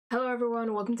Hello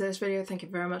everyone, welcome to this video. Thank you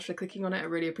very much for clicking on it, I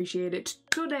really appreciate it.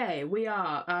 Today we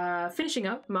are finishing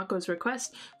up Mako's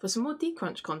request for some more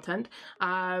D-Crunch content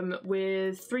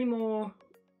with 3 more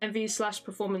MV /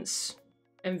 performance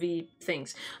MV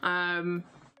things. And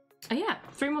yeah,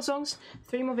 3 more songs,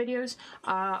 3 more videos.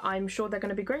 I'm sure they're going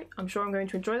to be great. I'm sure I'm going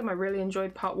to enjoy them. I really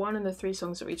enjoyed part 1 and the 3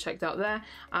 songs that we checked out there.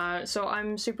 So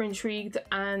I'm super intrigued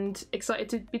and excited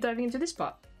to be diving into this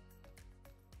part.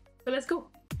 So let's go.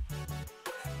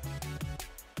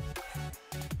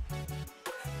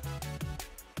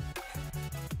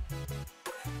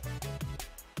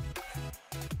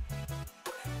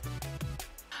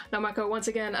 Now Mako, once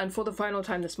again, and for the final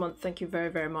time this month, thank you very,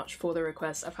 very much for the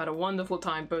request. I've had a wonderful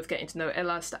time both getting to know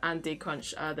Elast and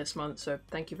D-Crunch this month, so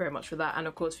thank you very much for that, and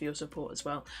of course for your support as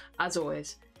well. As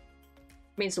always,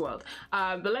 means the world.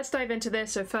 But let's dive into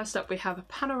this. So first up we have a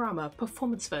Panorama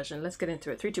performance version. Let's get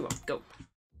into it. 3, 2, 1, go.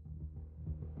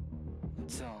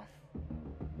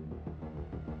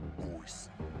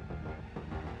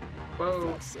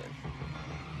 Whoa.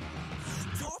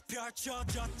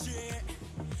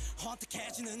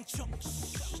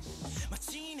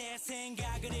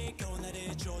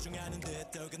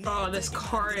 Oh, this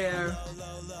choreo.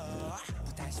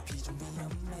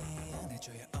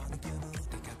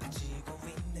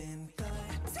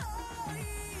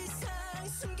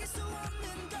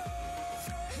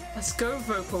 Let's go,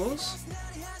 vocals.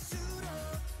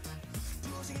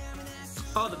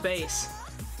 Oh, the bass.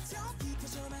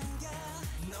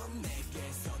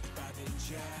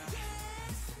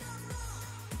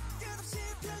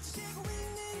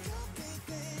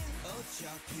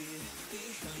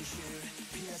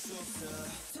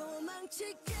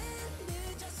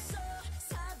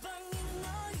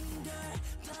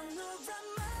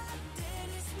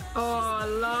 Oh, I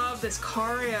love this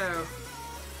choreo.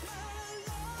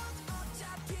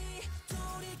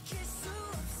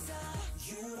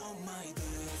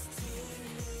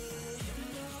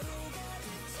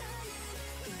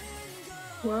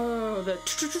 Whoa,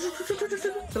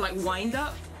 the like wind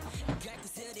up.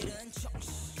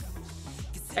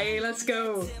 Hey, let's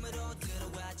go.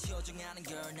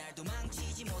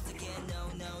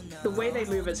 The way they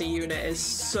move as a unit is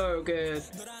so good.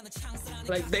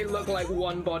 Like, they look like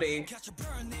one body.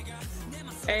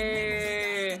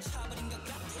 Hey.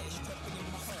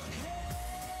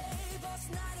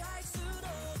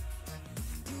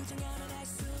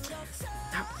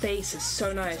 That bass is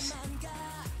so nice.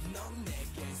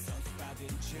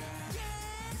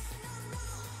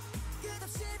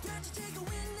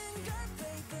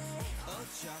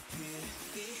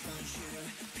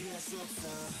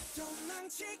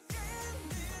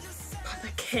 God, the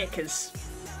kick is...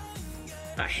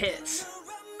 that hits.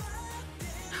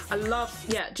 I love,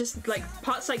 yeah, just like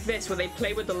parts like this where they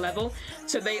play with the level,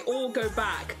 so they all go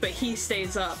back, but he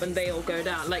stays up and they all go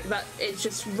down. Like that, it's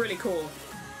just really cool.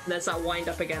 There's that wind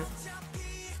up again.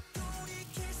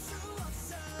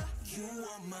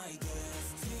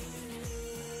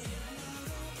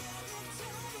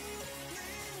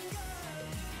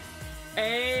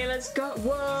 Hey, let's go.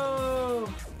 Whoa.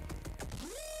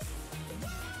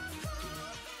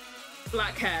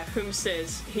 Black hair,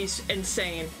 Whomstiz, he's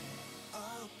insane.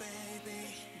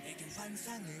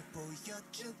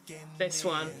 This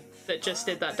one that just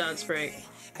did that dance break,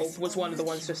 or was one of the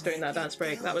ones just doing that dance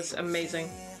break, that was amazing.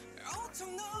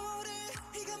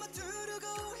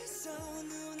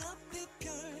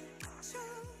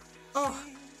 Oh,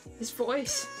 his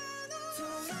voice.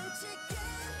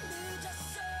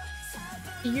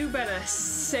 You better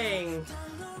sing.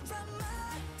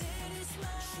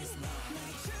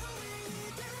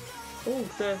 Oh,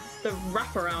 the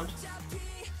wraparound.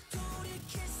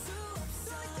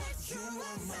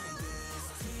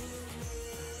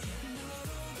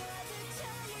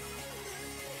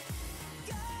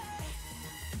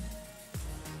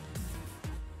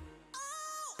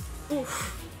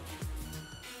 Oof.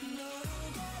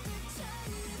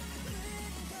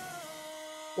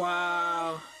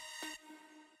 Wow.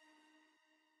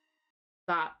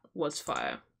 That was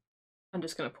fire. I'm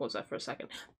just gonna pause that for a second.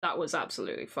 That was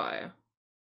absolutely fire.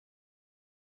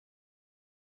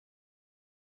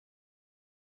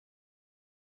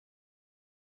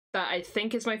 That I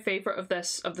think is my favorite of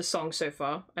the song so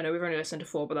far. I know we've only listened to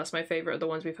 4, but that's my favorite of the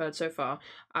ones we've heard so far.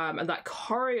 And that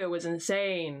choreo was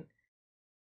insane.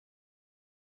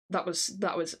 That was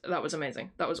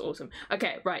amazing. That was awesome.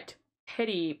 Okay, right.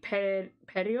 Pierrot?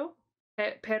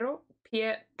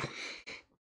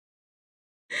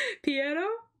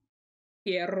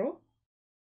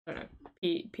 I don't know.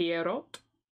 PIERROT?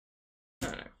 I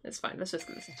don't know. It's fine. Let's just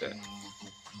listen to it.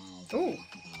 Oh,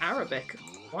 Arabic.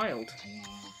 Wild.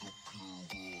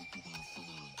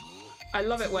 I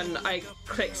love it when I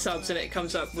click subs and it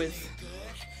comes up with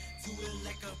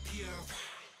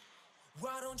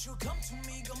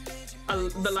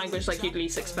the language like you'd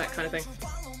least expect kind of thing.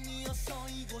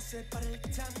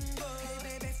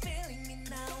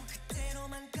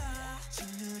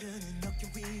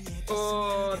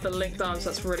 Oh, the linked arms,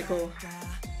 that's really cool.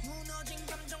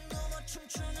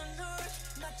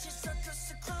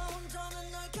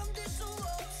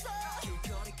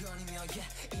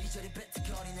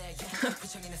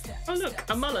 Oh look,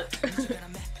 a mullet.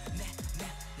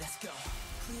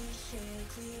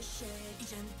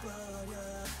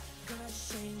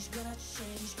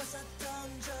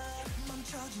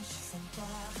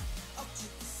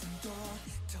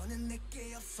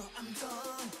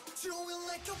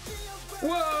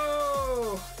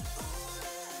 Whoa!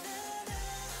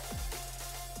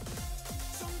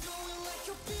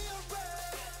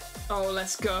 Oh,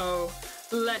 let's go.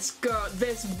 Let's go.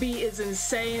 This beat is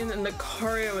insane and the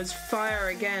choreo is fire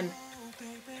again.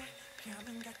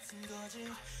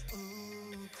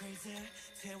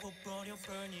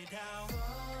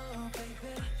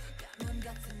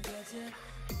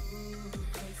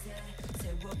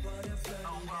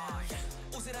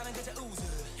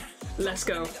 Let's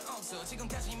go.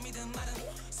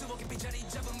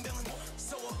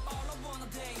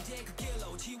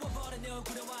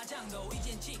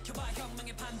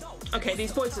 Okay,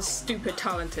 these boys are stupid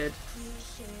talented.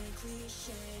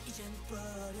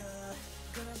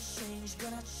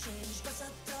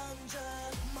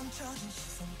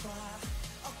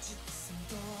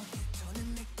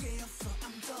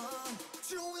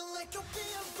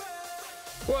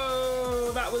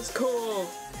 Whoa, that was cool.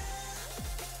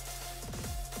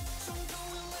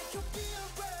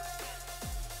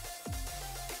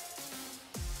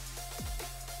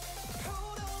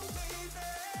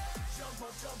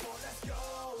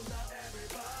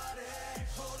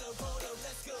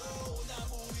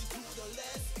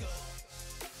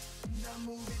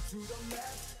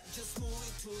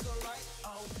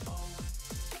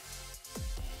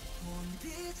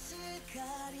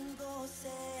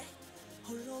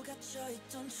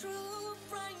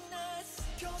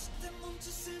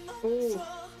 Ooh.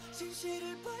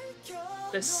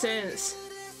 The synths,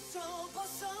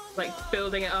 like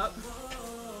building it up.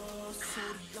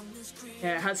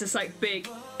 Yeah, it has this like big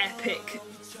epic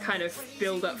kind of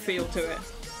build up feel to it.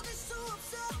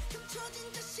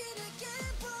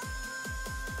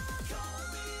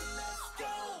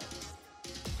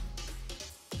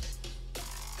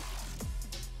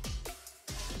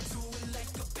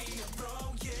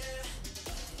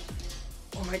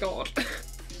 Oh my god.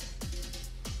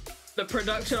 The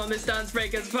production on this dance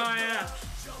break is fire!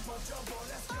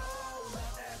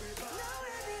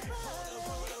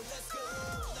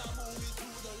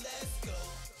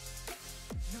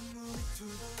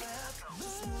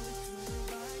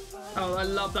 Oh, I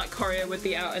love that choreo with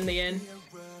the out and the in.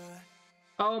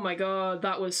 Oh my god,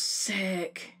 that was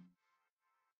sick.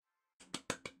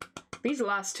 These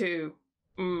last two.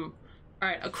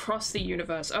 Alright, Across the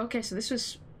Universe. Okay, so this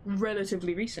was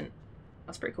relatively recent.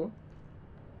 That's pretty cool.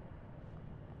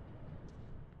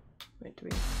 Wait, do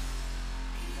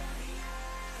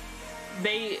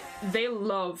we... They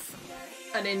love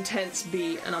an intense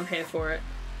beat and I'm here for it.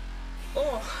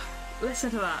 Oh, listen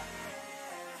to that.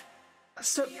 That's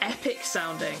so epic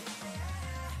sounding.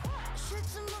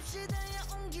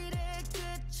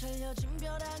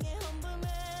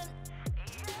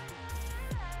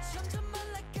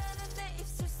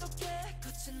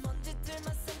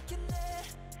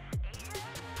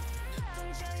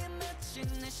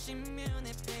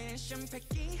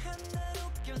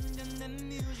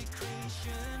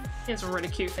 He has a really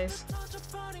cute face.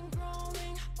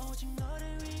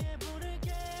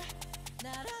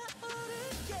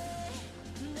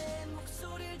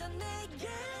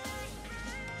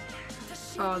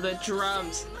 Oh, the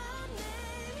drums.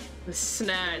 The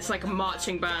snare, it's like a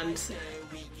marching band.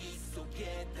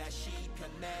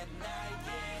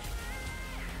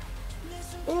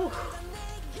 Oh.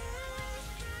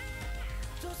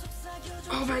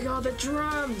 Oh my god, the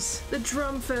drums! The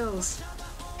drum fills!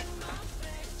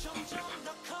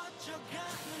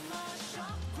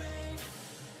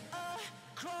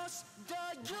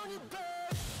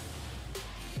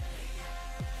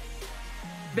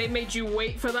 They made you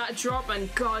wait for that drop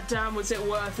and goddamn was it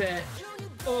worth it.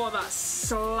 Oh, that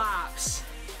slaps.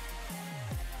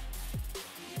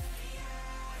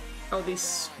 Oh,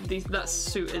 that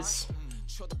suit is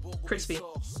crispy.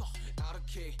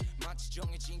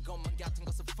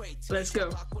 Let's go.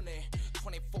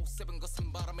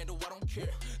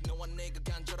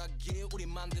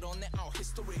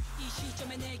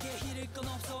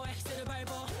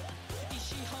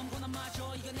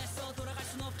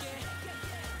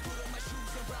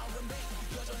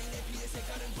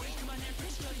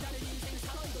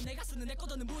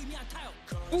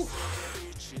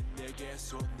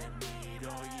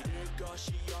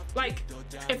 Like,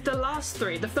 if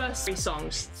the first three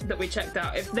songs that we checked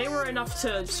out, if they were enough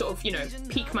to sort of, you know,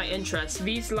 pique my interest,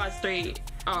 these last three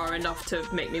are enough to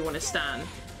make me want to stan.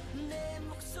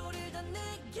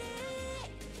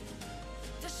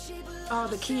 Oh,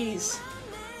 the keys.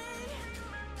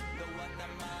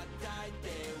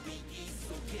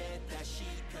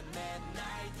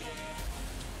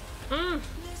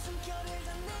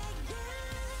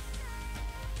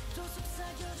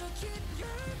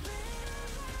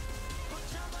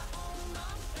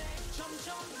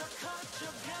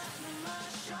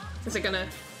 Is it gonna...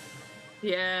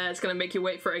 Yeah, it's gonna make you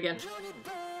wait for it again.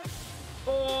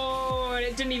 Oh, and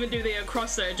it didn't even do the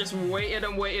across there. It just waited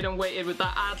and waited and waited with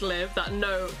that ad-lib, that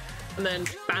note, and then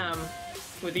bam,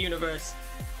 with the universe.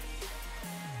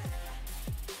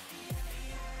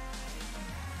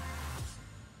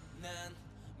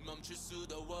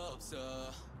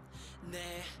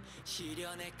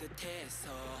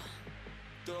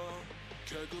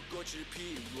 결국 꽃을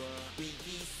피워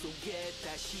위기 속에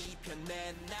다시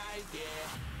펴낸 날개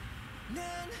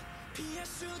난 피할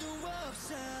수도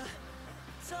없어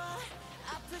더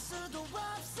아플 수도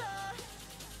없어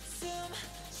숨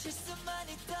쉴 수만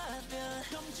있다면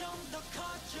점점 더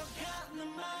커져가는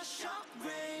my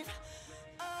shockwave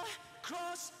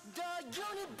across the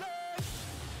universe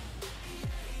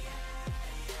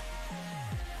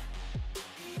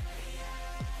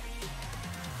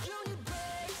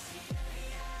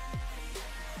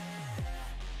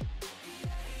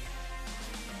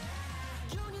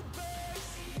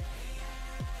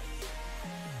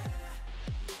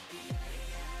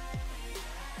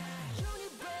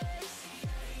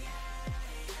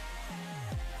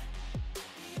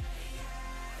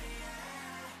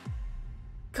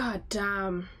God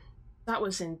damn, that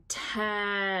was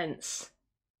intense,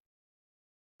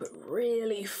 but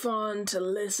really fun to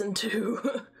listen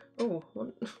to. Oh,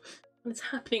 what is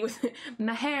happening with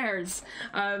my hairs?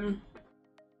 I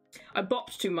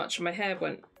bopped too much and my hair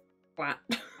went flat.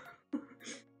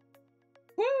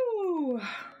 Woo!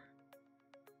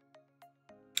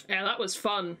 Yeah, that was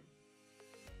fun.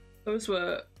 Those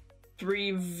were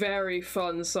three very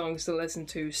fun songs to listen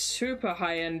to. Super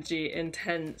high energy,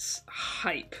 intense,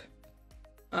 hype.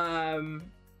 And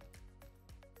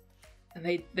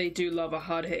they do love a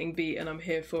hard-hitting beat, and I'm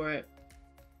here for it.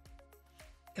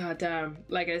 God damn.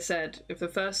 Like I said, if the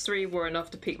first three were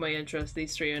enough to pique my interest,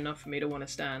 these three are enough for me to want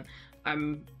to stan.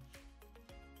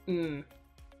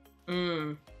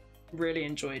 Really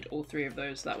enjoyed all three of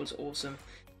those. That was awesome.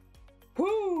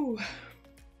 Woo!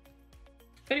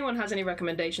 If anyone has any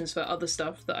recommendations for other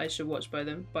stuff that I should watch by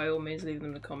them, by all means leave them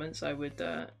in the comments. I would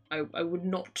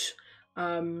not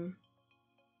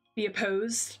be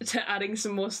opposed to adding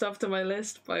some more stuff to my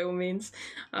list, by all means.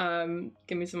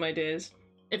 Give me some ideas.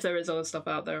 If there is other stuff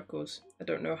out there, of course. I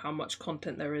don't know how much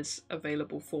content there is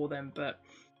available for them, but...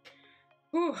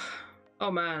 Whew.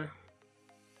 Oh man.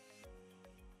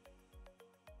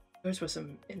 Those were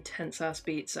some intense ass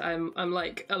beats. I'm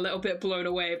like a little bit blown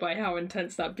away by how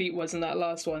intense that beat was in that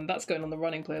last one. That's going on the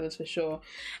running playlist for sure.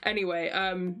 Anyway,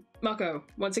 Mako,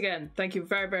 once again, thank you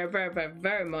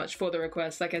very much for the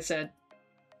request. Like I said,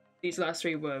 these last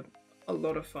three were a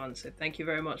lot of fun, so thank you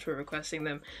very much for requesting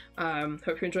them.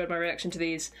 Hope you enjoyed my reaction to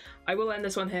these. I will end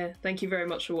this one here. Thank you very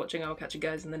much for watching. I will catch you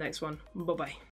guys in the next one. Bye bye.